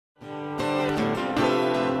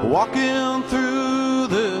Walking through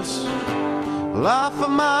this life of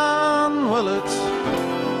mine, well, it's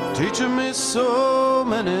teaching me so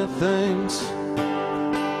many things,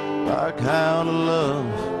 like how to love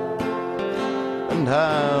and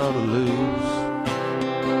how to lose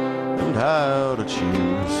and how to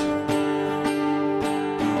choose.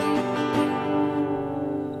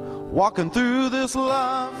 Walking through this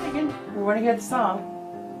life. We want to hear the song.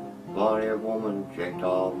 Blonde-haired woman drank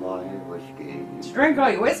all my whiskey. She drank all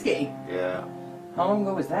your whiskey? Yeah. How long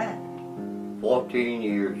ago was that? 14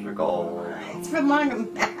 years ago. It's been longer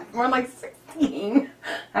than that. More like 16.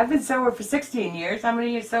 I've been sober for 16 years. How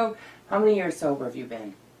many years sober have you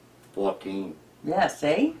been? 14. Yeah,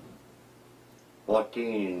 see? 14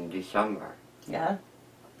 in December. Yeah.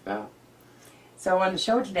 Yeah. So on the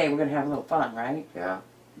show today, we're going to have a little fun, right? Yeah.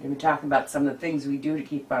 We're going to be talking about some of the things we do to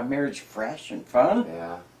keep our marriage fresh and fun.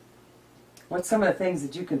 Yeah. What's some of the things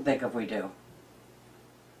that you can think of we do?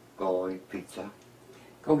 Go eat pizza.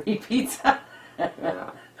 Go eat pizza? Yeah.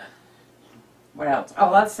 What else?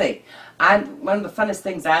 Oh, let's see. One of the funnest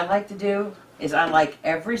things I like to do is I like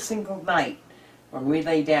every single night when we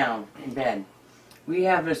lay down in bed, we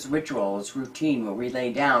have this ritual, this routine where we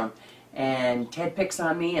lay down and Ted picks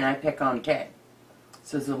on me and I pick on Ted.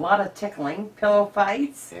 So there's a lot of tickling, pillow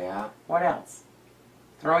fights. Yeah. What else?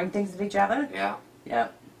 Throwing things at each other? Yeah. Yeah.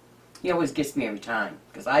 He always gets me every time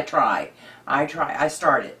because I try. I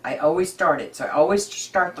start it. I always start it. So I always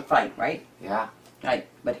start the fight, right? Yeah. Right.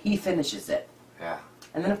 But he finishes it. Yeah.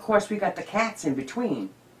 And then, of course, we got the cats in between.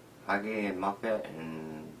 Huggy and Muppet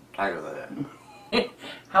and Tiger Lily.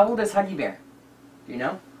 How old is Huggy Bear? Do you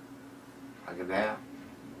know? Huggy Bear?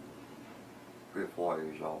 3 or 4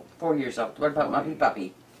 years old. 4 years old. What about Muppy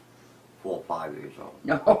Puppy? 4 or 5 years old.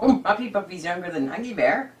 No, Muppy Puppy's younger than Huggy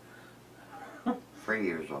Bear. 3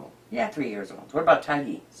 years old. Yeah, 3 years old. What about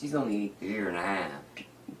Tuggy? She's only... A year and a half.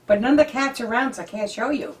 But none of the cats are around, so I can't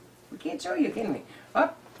show you. We can't show you, can we? Oh,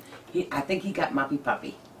 I think he got Muppy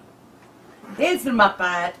Puppy. There's the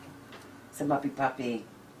Muppet. It's a Muppy Puppy.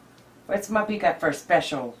 What's Muppy got for a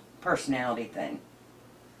special personality thing?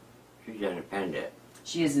 She's independent.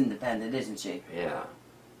 She is independent, isn't she? Yeah.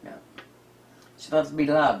 Yeah. She loves to be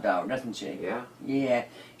loved, though, doesn't she? Yeah. Yeah.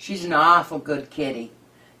 She's an awful good kitty.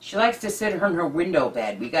 She likes to sit on her window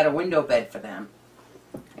bed. We got a window bed for them.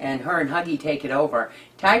 And her and Huggy take it over.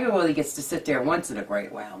 Tiger Lily gets to sit there once in a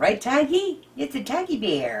great while. Right, Tiggy? It's a Tuggy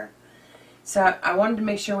Bear. So I wanted to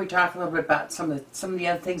make sure we talk a little bit about some of the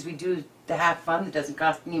other things we do to have fun that doesn't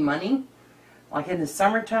cost any money. Like in the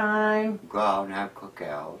summertime. Go out and have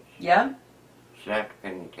cookouts. Yeah. Sit at the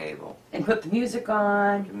picnic table. And put the music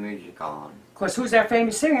on. The music on. Of course, who's our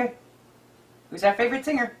famous singer? Who's our favorite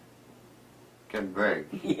singer? Tim Briggs.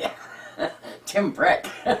 Yeah. Tim Brick.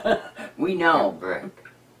 We know. Tim Brick.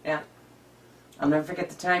 Yeah. I'll never forget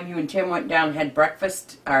the time you and Tim went down and had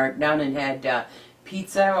breakfast, or down and had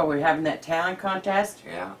pizza while we were having that talent contest.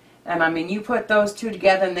 Yeah. And I mean, you put those two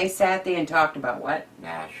together and they sat there and talked about what?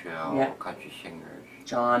 Nashville, Yeah. country singers.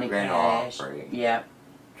 Johnny Grand Cash. Opry. Yeah.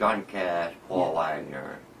 Johnny Cash, Paul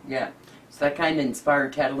Wagner. Yeah. So that kind of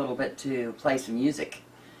inspired Ted a little bit to play some music.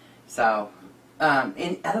 So,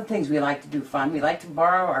 in other things we like to do fun, we like to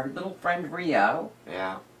borrow our little friend Rio.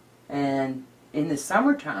 Yeah. And in the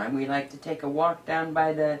summertime, we like to take a walk down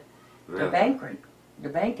by the banquet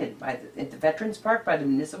at the Veterans Park by the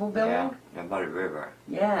municipal building. Yeah, down by the river.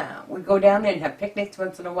 Yeah, we go down there and have picnics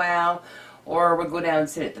once in a while, or we'll go down and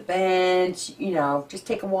sit at the bench, you know, just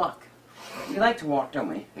take a walk. We like to walk, don't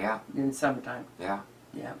we? Yeah. In the summertime. Yeah.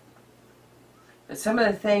 Yeah. But some of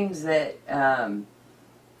the things that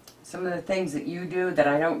you do that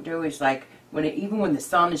I don't do is like even when the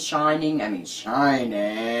sun is shining. I mean,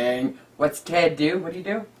 shining. What's Ted do? What do you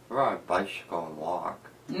do? Ride a bicycle and walk.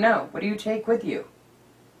 No. What do you take with you?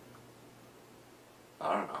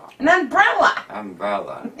 I don't know. An umbrella.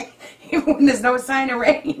 Umbrella. Even when there's no sign of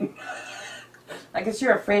rain. I guess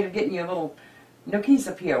you're afraid of getting your little nookies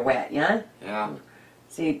up here wet, yeah? Yeah.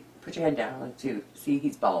 See, put your head down, too. See,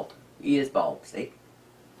 he's bald. He is bald, see?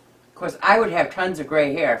 Of course, I would have tons of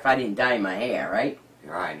gray hair if I didn't dye my hair, right?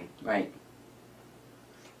 You're right. Right.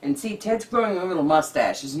 And see, Ted's growing a little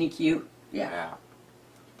mustache. Isn't he cute? Yeah. Yeah.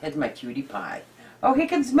 Ted's my cutie pie. Oh, here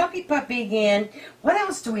comes Muppy Puppy again. What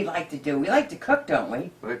else do we like to do? We like to cook, don't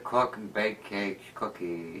we? We cook and bake cakes,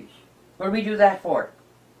 cookies. What do we do that for?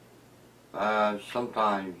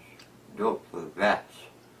 Sometimes do it for the vets.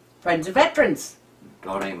 Friends of Veterans.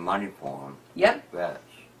 Donate money for them. Yep. Vets.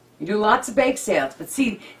 You do lots of bake sales. But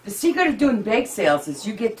see, the secret of doing bake sales is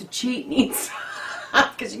you get to cheat and eat some.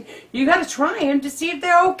 Because you got to try them to see if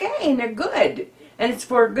they're okay and they're good. And it's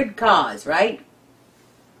for a good cause, right?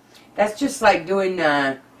 That's just like doing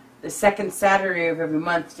the second Saturday of every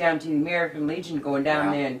month down to the American Legion, going down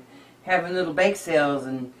Yeah. there and having little bake sales,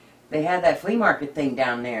 and they had that flea market thing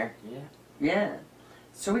down there. Yeah. Yeah.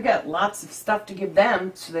 So we got lots of stuff to give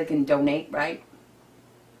them so they can donate, right?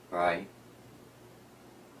 Right.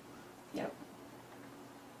 Yep.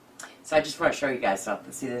 So I just want to show you guys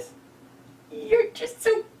something. See this? You're just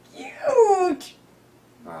so cute.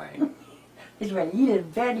 Right. Here's my little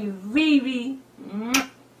Betty baby.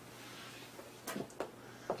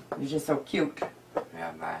 You're just so cute.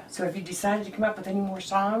 Yeah, man. So have you decided to come up with any more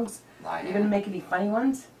songs? Not Are you going to yet. make any funny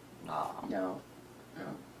ones? No. No. No.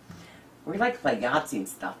 We like to play Yahtzee and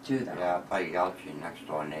stuff too, though. Yeah, I play Yahtzee next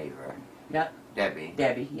door neighbor. Yep. Debbie.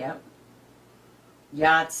 Debbie, yep.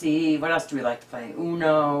 Yahtzee. What else do we like to play?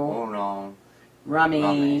 Uno. Oh no. Rummy.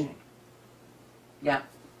 Rummy. Yeah.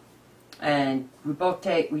 And we both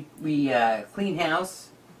we clean house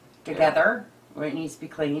together when it needs to be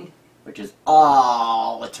cleaned, which is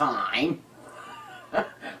all the time.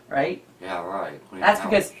 Right? Yeah, right. Clean That's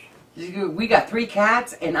house. because we got 3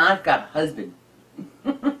 cats and I've got a husband.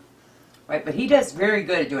 Right? But he does very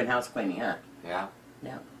good at doing house cleaning, huh? Yeah.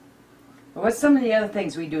 Yeah. But what's some of the other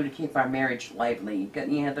things we do to keep our marriage lively? You got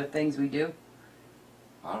any other things we do?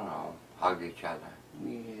 I don't know. Hug each other.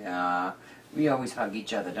 Yeah. We always hug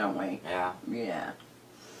each other, don't we? Yeah. Yeah.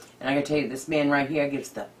 And I gotta tell you, this man right here gives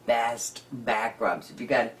the best back rubs. If you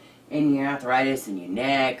got any arthritis in your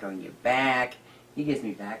neck or in your back, he gives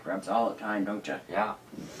me back rubs all the time, don't you? Yeah.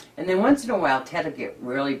 And then once in a while, Ted will get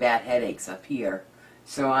really bad headaches up here.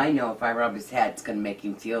 So I know if I rub his head, it's going to make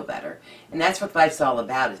him feel better. And that's what life's all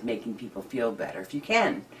about, is making people feel better. If you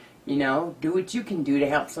can, you know, do what you can do to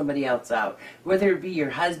help somebody else out. Whether it be your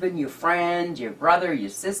husband, your friend, your brother, your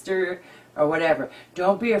sister, or whatever.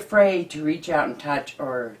 Don't be afraid to reach out and touch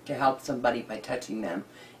or to help somebody by touching them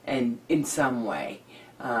and in some way.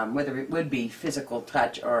 Whether it would be physical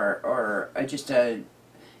touch or just a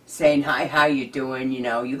saying, hi, how you doing, you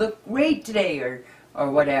know, you look great today, or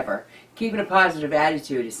whatever. Keeping a positive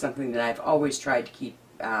attitude is something that I've always tried to keep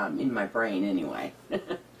in my brain anyway.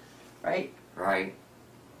 Right? Right.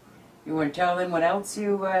 You want to tell them what else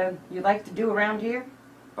you like to do around here?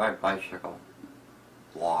 Ride bicycle.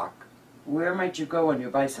 Walk. Where might you go on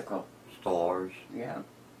your bicycle? Stores. Yeah,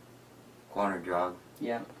 Corner jug.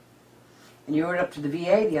 yeah. And you went up to the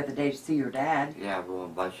VA the other day to see your dad. Yeah, we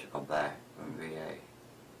went bicycle back from VA.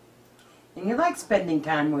 And you like spending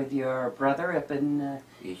time with your brother up in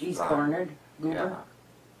East Cornered, Goober? Yeah.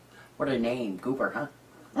 What a name, Goober,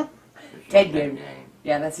 huh? It's Ted his did. nickname.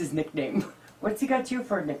 Yeah, that's his nickname. What's he got you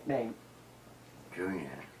for a nickname? Junior.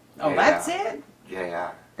 Oh, JR. that's it?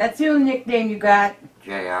 JR. That's the only nickname you got?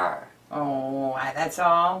 JR. Oh, that's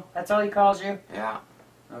all? That's all he calls you? Yeah.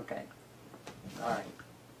 Okay. All right.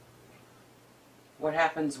 What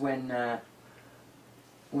happens when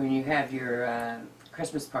you have your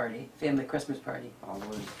Christmas party, family Christmas party?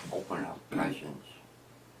 Always open up presents.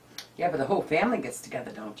 Yeah, but the whole family gets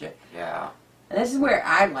together, don't you? Yeah. And this is where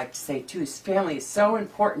I like to say, too, is family is so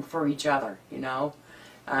important for each other, you know?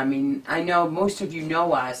 I mean, I know most of you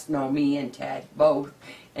know us, know me and Ted both,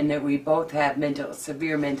 and that we both have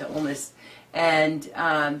severe mental illness. And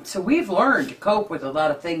so we've learned to cope with a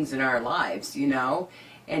lot of things in our lives, you know?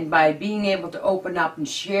 And by being able to open up and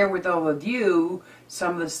share with all of you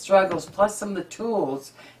some of the struggles, plus some of the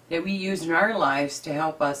tools that we use in our lives to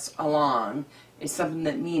help us along, is something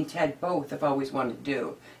that me and Ted both have always wanted to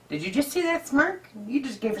do. Did you just see that smirk? You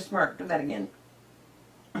just gave a smirk. Do that again.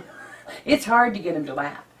 It's hard to get him to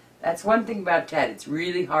laugh. That's one thing about Ted. It's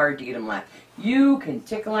really hard to get him to laugh. You can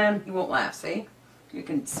tickle him, he won't laugh, see? You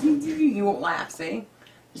can, he won't laugh, see?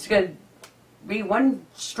 It's going to be one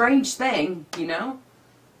strange thing, you know?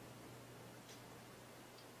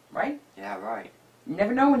 Right? Yeah, right. You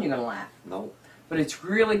never know when you're going to laugh. Nope. But it's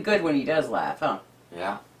really good when he does laugh, huh?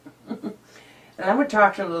 Yeah. And I want to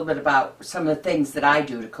talk to you a little bit about some of the things that I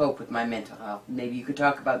do to cope with my mental health. Maybe you could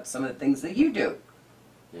talk about some of the things that you do.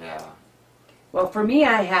 Yeah. Well, for me,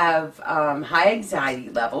 I have high anxiety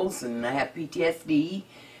levels, and I have PTSD,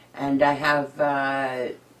 and I have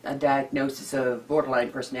a diagnosis of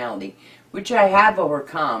borderline personality, which I have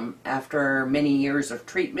overcome after many years of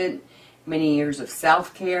treatment, many years of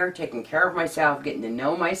self-care, taking care of myself, getting to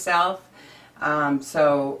know myself.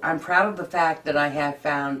 So I'm proud of the fact that I have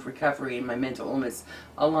found recovery in my mental illness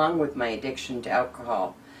along with my addiction to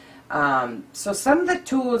alcohol. So some of the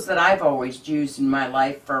tools that I've always used in my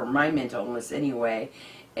life for my mental illness anyway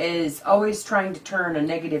is always trying to turn a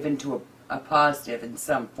negative into a positive in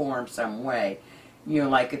some form, some way. You know,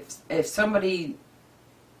 like if somebody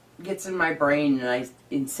gets in my brain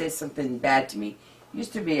and says something bad to me,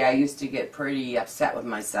 I used to get pretty upset with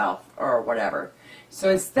myself or whatever. So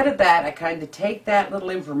instead of that, I kind of take that little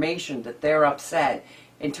information that they're upset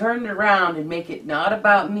and turn it around and make it not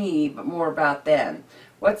about me, but more about them.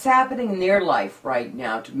 What's happening in their life right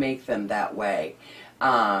now to make them that way?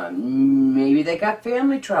 Maybe they got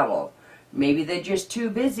family trouble. Maybe they're just too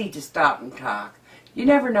busy to stop and talk. You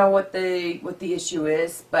never know what the issue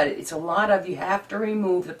is, but it's a lot of, you have to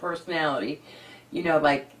remove the personality. You know,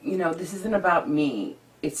 like, you know, this isn't about me.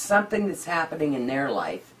 It's something that's happening in their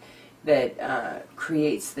life that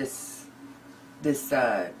creates this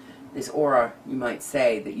aura, you might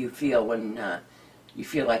say, that you feel when you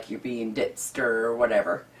feel like you're being ditched or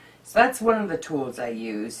whatever. So that's one of the tools I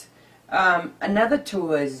use. Another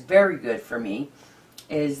tool is very good for me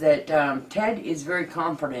is that Ted is very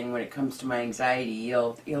comforting when it comes to my anxiety.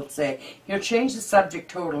 He'll say, he'll change the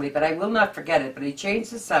subject totally, but I will not forget it. But he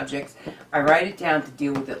changed the subject. I write it down to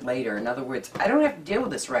deal with it later. In other words, I don't have to deal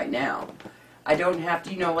with this right now. I don't have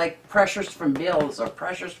to, you know, like pressures from bills or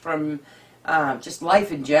pressures from just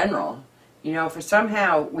life in general. You know, for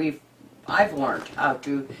somehow I've learned how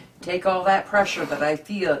to take all that pressure that I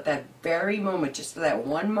feel at that very moment, just for that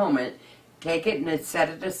one moment, take it and then set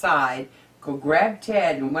it aside. Go grab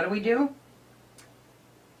Ted, and what do?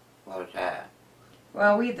 What's that?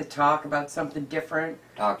 Well, we either talk about something different,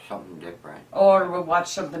 Talk something different. or we'll watch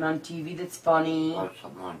something on TV that's funny. Watch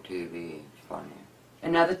something on TV. It's funny.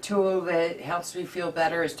 Another tool that helps me feel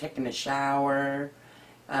better is taking a shower,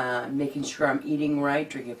 making sure I'm eating right,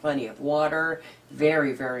 drinking plenty of water.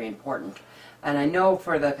 Very, very important. And I know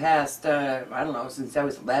for the past, I don't know, since I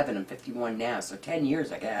was 11, I'm 51 now, so 10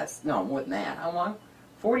 years, I guess. No, more than that. How long?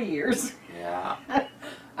 40 years. Yeah.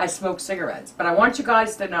 I smoke cigarettes. But I want you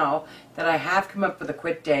guys to know that I have come up with a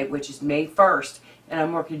quit date, which is May 1st, and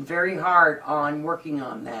I'm working very hard on working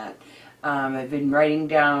on that. I've been writing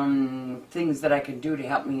down things that I can do to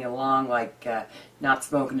help me along, like not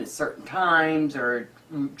smoking at certain times or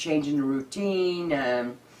changing the routine.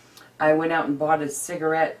 I went out and bought a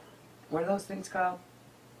cigarette. What are those things called?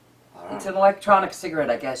 It's an electronic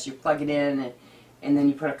cigarette, I guess. You plug it in and then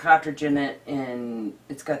you put a cartridge in it, and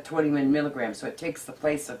it's got 21 milligrams, so it takes the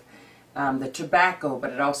place of the tobacco,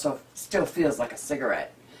 but it also still feels like a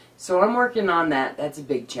cigarette. So I'm working on that. That's a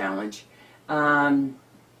big challenge. One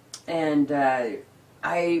of the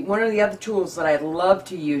other tools that I love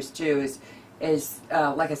to use too is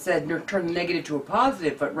like I said, turn the negative to a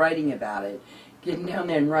positive, but writing about it. Getting down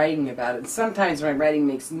there and writing about it. And sometimes my writing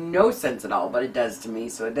makes no sense at all, but it does to me,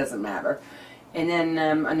 so it doesn't matter. And then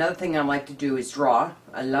another thing I like to do is draw.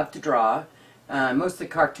 I love to draw. Mostly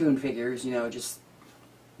cartoon figures, you know, just,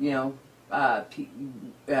 you know,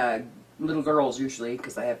 little girls usually,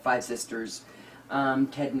 because I have 5 sisters,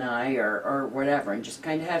 Ted and I, or whatever, and just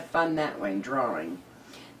kind of have fun that way in drawing.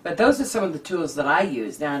 But those are some of the tools that I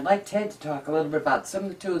use. Now I'd like Ted to talk a little bit about some of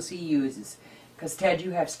the tools he uses, because Ted,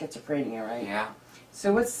 you have schizophrenia, right? Yeah.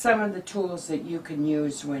 So what's some of the tools that you can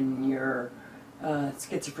use when your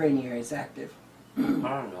schizophrenia is active? I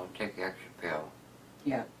don't know. Take the extra pill.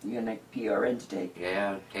 Yeah, you're gonna PRN to take.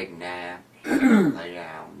 Yeah. Take naps. Lay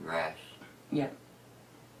down. Rest. Yeah.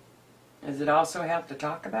 Does it also help to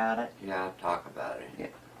talk about it? Yeah. Talk about it.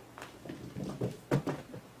 Yeah.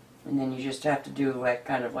 And then you just have to do like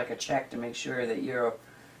kind of like a check to make sure that you're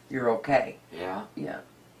okay. Yeah. Yeah.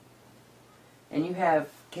 And you have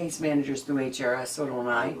case managers through HRS, so do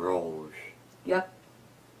I. Rose. Yep.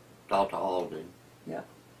 Dr. Alden. Yep.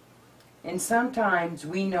 And sometimes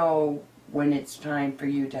we know when it's time for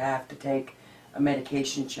you to have to take a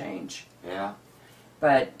medication change. Yeah.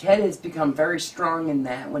 But Ted has become very strong in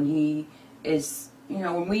that when he is, you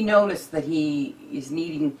know, when we notice that he is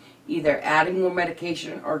needing either adding more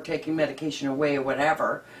medication or taking medication away or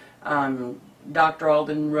whatever, Dr.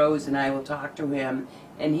 Alden Rose and I will talk to him,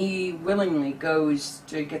 and he willingly goes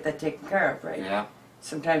to get that taken care of, right? Yeah.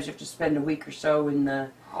 Sometimes you have to spend a week or so in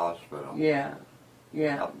the Hospital. yeah.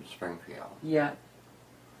 Up in Springfield. Yeah.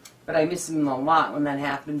 But I miss him a lot when that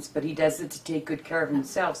happens, but he does it to take good care of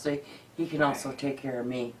himself, so he can also take care of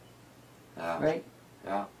me. Yeah. Right?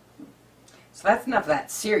 Yeah. So that's enough of that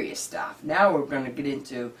serious stuff. Now we're going to get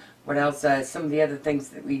into what else, some of the other things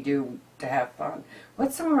that we do to have fun.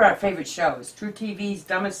 What's some of our favorite shows? True TV's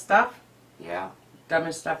Dumbest Stuff? Yeah.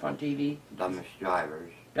 Dumbest Stuff on TV? Dumbest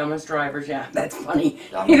Drivers. Dumbest Drivers, yeah, that's funny.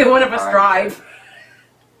 Dumbest Neither one of us Partiers. drive.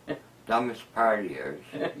 Dumbest Partiers.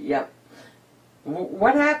 Yep.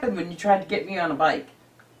 What happened when you tried to get me on a bike?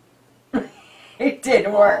 It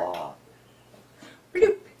didn't work.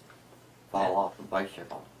 Bloop. Fall off the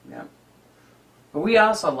bicycle. Yeah. But we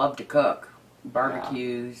also love to cook.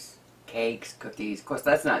 Barbecues, cakes, cookies. Of course,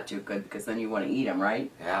 that's not too good because then you want to eat them,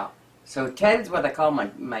 right? Yeah. So Ted's what I call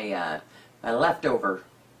my leftover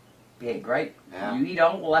big, right? Yeah. You eat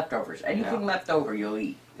all the leftovers. Anything Yeah. left over, you'll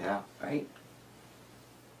eat, Yeah. right?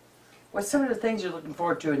 What's some of the things you're looking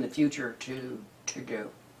forward to in the future to do?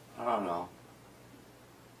 I don't know.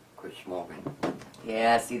 Quit smoking.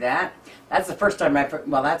 Yeah, see that? That's the first time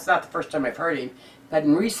well, that's not the first time I've heard him, but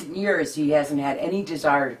in recent years he hasn't had any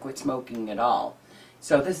desire to quit smoking at all.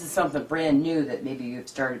 So this is something brand new that maybe you've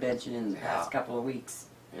started mentioning in the past couple of weeks.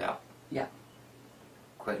 Yeah. Yeah.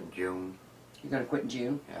 Quit in June. You're going to quit in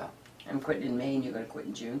June? Yeah. I'm quitting in May and you're going to quit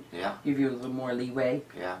in June? Yeah. Give you a little more leeway?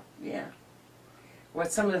 Yeah. Yeah.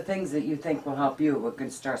 What's some of the things that you think will help you? We're going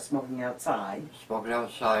to start smoking outside. Smoking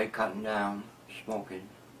outside, cutting down, smoking.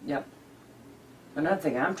 Yep. Another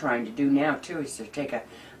thing I'm trying to do now too is to take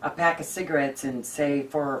a pack of cigarettes and say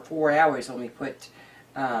for 4 hours only put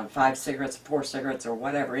 5 cigarettes, 4 cigarettes or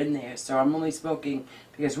whatever in there. So I'm only smoking,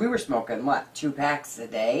 because we were smoking, what, 2 packs a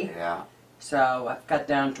day? Yeah. So I've cut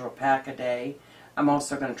down to a pack a day. I'm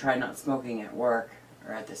also going to try not smoking at work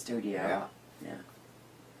or at the studio. Yeah. Yeah.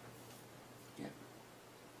 Yeah.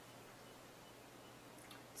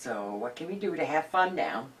 So what can we do to have fun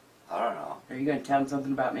now? I don't know. Are you going to tell them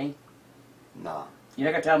something about me? No. You're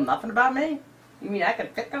not going to tell them nothing about me? You mean I can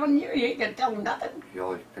pick on you? You ain't going to tell them nothing? She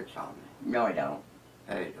always picks on me. No, I don't.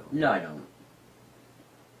 Yeah, you do. No, I don't.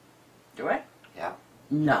 Do I? Yeah.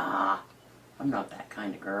 Nah. I'm not that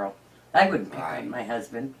kind of girl. I wouldn't pick Right. on my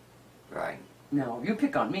husband. Right. No, you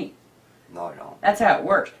pick on me. No, I don't. That's how it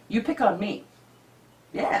works. You pick on me.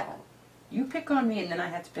 Yeah. No. You pick on me and then I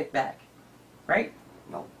have to pick back. Right?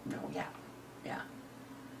 No. No, yeah. Yeah.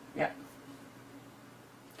 Yeah.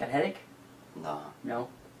 Got a headache? No. No.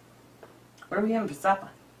 What are we having for supper?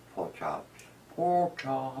 Pork chops. Pork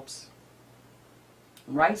chops.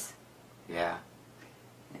 Rice? Yeah.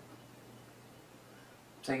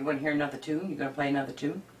 So you want to hear another tune? You gonna play another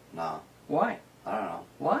tune? No. Why? I don't know.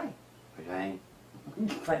 Why? Cause I ain't. You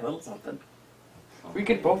can play a little something. We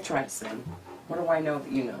could both try to sing. What do I know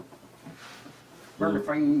that you know? Burn the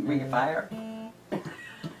ring of fire?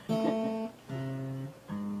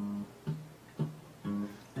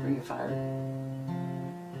 Ring of fire.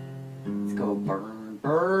 Let's go burn,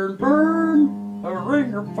 burn, burn, a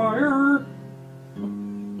ring of fire.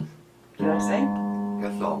 Did I sing?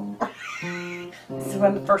 Guess so. This is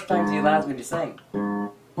one of the first times he allows me to sing.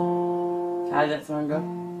 How did that song go?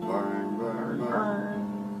 Burn, burn,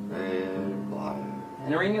 burn. Red fire.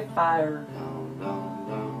 And a ring of fire. Down, down,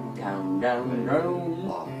 down. Down, down, down.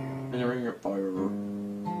 Fire. And a ring of fire.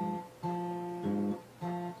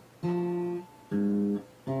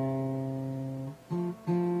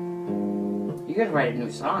 You gotta write a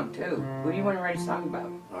new song too. Who do you want to write a song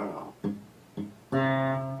about? I don't know.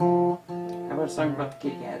 How about a song about the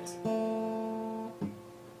kitty cats?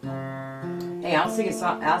 Hey, I'll sing a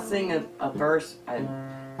song. I'll sing a verse, a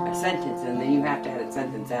sentence, and then you have to add a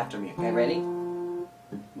sentence after me. Okay, ready?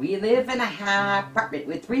 We live in a high apartment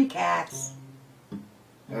with 3 cats.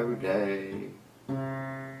 Every day.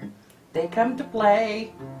 They come to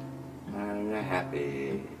play. And they're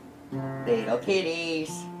happy. Little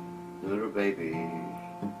kitties. Little babies.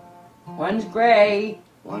 One's gray.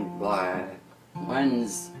 One's black.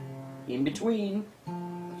 One's in between.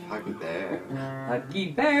 It's Huggy Bear.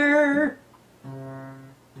 Huggy Bear.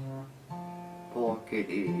 Poor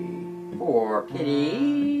kitty. Poor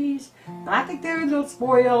kitties. I think they're a little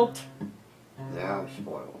spoiled. They are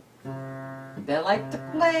spoiled. They like to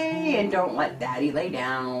play and don't let Daddy lay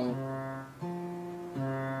down.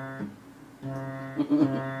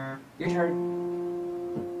 Your turn.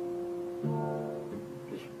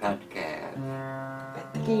 Just pet the cat.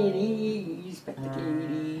 Pet the kitties, pet the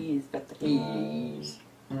kitties, pet the kitties.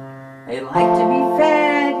 They like to be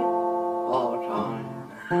fed All the time.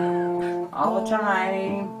 all the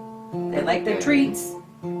time. They like their treats.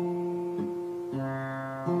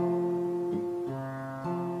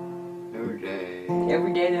 Every day.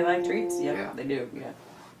 Every day they like treats? Yep, Yeah. they do, yeah.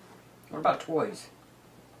 What about toys?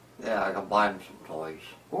 Yeah, I can buy them some toys.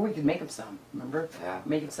 Or we could make them some, remember? Yeah.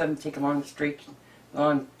 Make them some, take a long streak,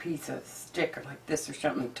 long piece of stick or like this or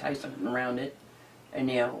something, tie something around it, and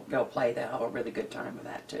they'll play. They'll have a really good time with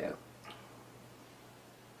that too.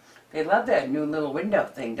 They love that new little window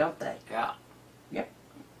thing, don't they? Yeah. Yep.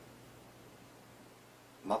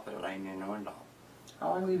 Muppet laying in the window. How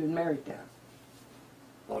long have we been married now?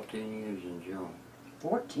 14 years in June.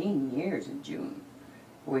 14 years in June.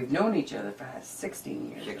 We've known each other for 16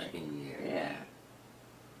 years. right? 16 years. Yeah.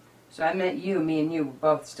 So I met you, me and you were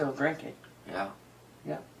both still drinking. Yeah.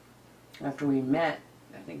 After we met,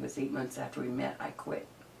 I think it was 8 months after we met, I quit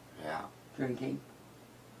Yeah. drinking.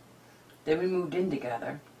 Then we moved in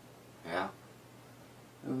together. Yeah.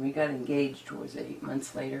 When we got engaged, was it 8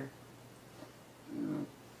 months later? Mm.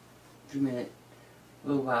 a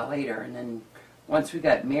little while later. And then once we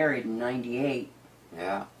got married in '98,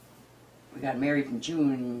 Yeah. we got married in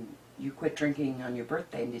June, and you quit drinking on your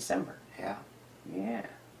birthday in December. Yeah. Yeah.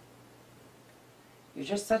 You're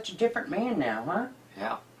just such a different man now, huh?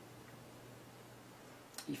 Yeah.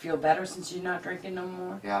 You feel better since you're not drinking no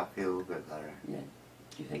more? Yeah, I feel a bit better. Yeah.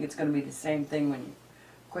 Do you think it's going to be the same thing when you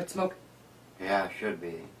quit smoking? Yeah, it should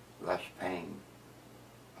be. Less pain.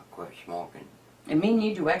 I quit smoking. And me and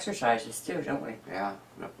you do exercises too, don't we? Yeah,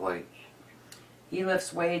 lift weights. He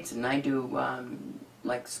lifts weights and I do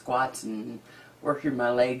like squats and working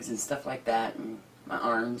my legs and stuff like that and my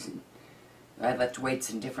arms. And I lift weights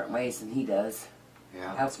in different ways than he does.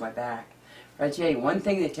 Yeah. Helps my back. But I tell you, one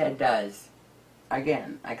thing that Ted does,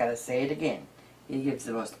 again, I gotta say it again, he gives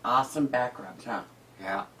the most awesome back rubs, huh?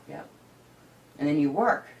 Yeah. Yeah. And then you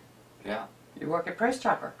work. Yeah. You work at Price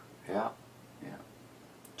Chopper. Yeah.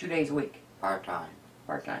 2 days a week, Part-time.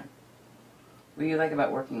 part-time. What do you like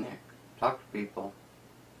about working there? Talk to people.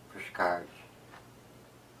 Push cards.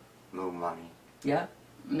 Move money. Yeah?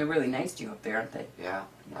 And they're really nice to you up there, aren't they? Yeah.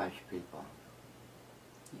 Nice people.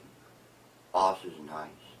 Boss is nice.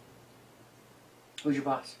 Who's your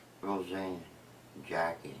boss? Roseanne.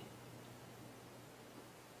 Jackie.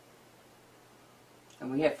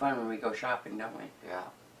 And we have fun when we go shopping, don't we? Yeah.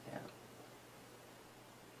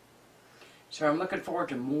 So I'm looking forward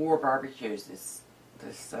to more barbecues this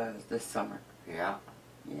summer. Yeah.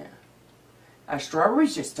 Yeah. Our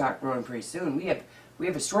strawberries just start growing pretty soon. We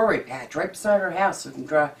have a strawberry patch right beside our house,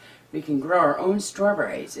 so we can grow our own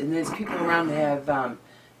strawberries. And there's people around that have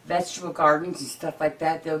vegetable gardens and stuff like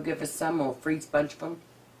that. They'll give us some. We'll freeze bunch of them,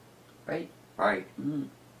 right? Right. Mm.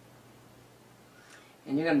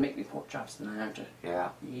 And you're gonna make me pork chops tonight, aren't you? Yeah.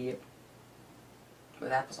 Yep.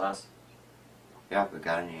 With applesauce? Yeah, if we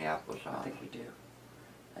got any I applesauce. think we do.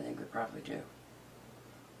 I think we probably do.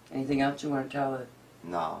 Anything else you want to tell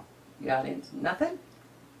No. the audience? Nothing?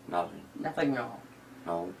 Nothing. Nothing wrong.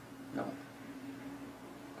 No. No.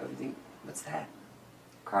 Everything. What's that?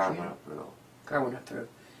 Car Yeah. went up through. Car went up through.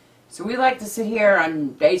 So we like to sit here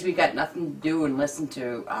on days we got nothing to do and listen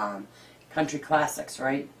to country classics,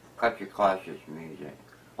 right? Country classics music.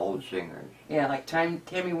 Old singers. Yeah, like Tammy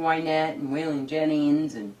Wynette and Waylon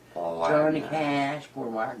Jennings and Paul Johnny Wagner. Cash, Paul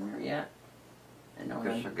Wagner, yeah. And all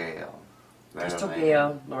Crystal them. Gale. Crystal Loretta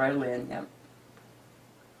Gale, Loretta Lynn, yep.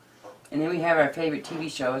 And then we have our favorite TV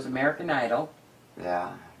shows, American Idol, Lynn.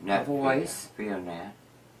 Yeah. The Voice. Fear Nat.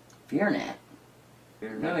 Fear Nat.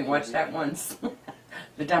 Fear We Nat only watched TV. that once.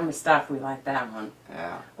 The dumbest stuff, we like that one.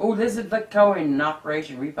 Yeah. Oh, Lizard Licto in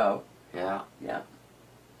Operation Repo. Yeah. Yeah,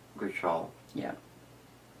 Good show. yeah.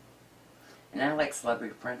 And I like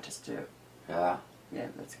Celebrity Apprentice too. Yeah. Yeah,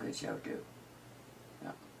 that's a good show too.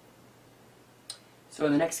 Yeah. So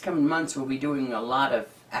in the next coming months we'll be doing a lot of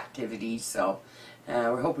activities, so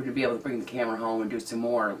we're hoping to be able to bring the camera home and do some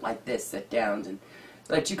more like this, sit downs, and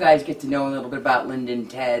let you guys get to know a little bit about Linda and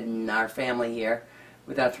Ted and our family here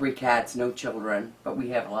with our 3 cats, no children, but we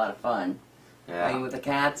have a lot of fun playing Yeah. with the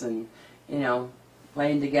cats and, you know,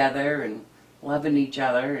 playing together and loving each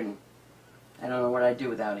other, and I don't know what I'd do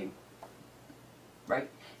without him. Right?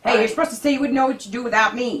 Hey, you're supposed to say you wouldn't know what you do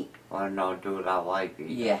without me. Want to know, do it I like it.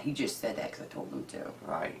 Yeah, he just said that because I told him to.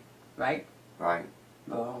 Right. Right? Right.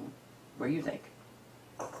 What do you think?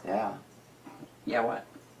 Yeah. Yeah, what?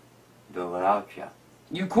 Do it without you.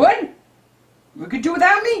 You could? You could do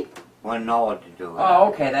without me? Wouldn't know what to do. Oh,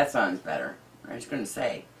 okay, that sounds better. I was going to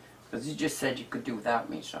say, because you just said you could do without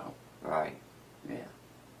me, so, Right. yeah.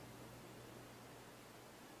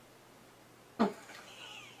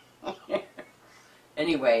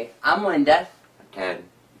 Anyway, I'm Linda Ted.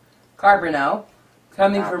 Carbonell,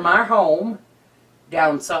 coming from our home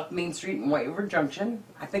down South Main Street in White River Junction.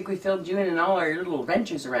 I think we filled you in on all our little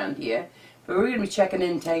adventures around here, but we're going to be checking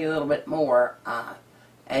in and tell you a little bit more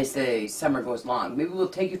as the summer goes along. Maybe we'll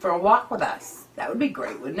take you for a walk with us. That would be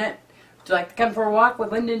great, wouldn't it? Would you like to come for a walk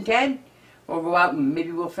with Linda and Ted? Or go out and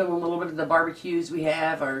maybe we'll film a little bit of the barbecues we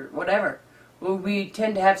have or whatever. Well, we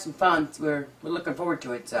tend to have some fun. So we're looking forward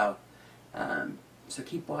to it, so so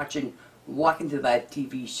keep watching Walking to Life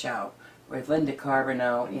TV show with Linda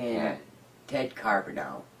Carbonell and Ted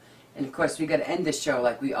Carbonell. And of course, we got to end the show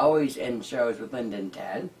like we always end shows with Linda and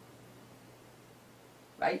Ted.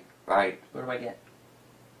 Right? Right. What do I get?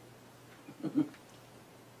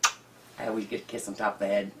 I always get a kiss on top of the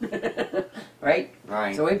head. Right?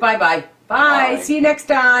 Right. So wait, bye-bye. Bye. Bye. See you next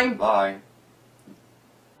time. Bye.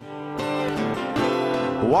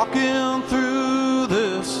 Walking through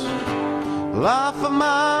this life of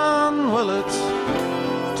mine, well,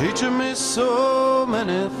 it's teaching me so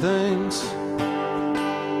many things,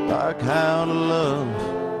 like how to love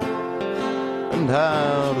and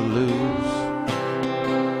how to lose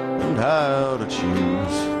and how to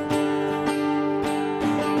choose.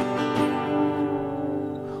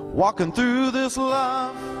 Walking through this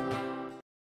love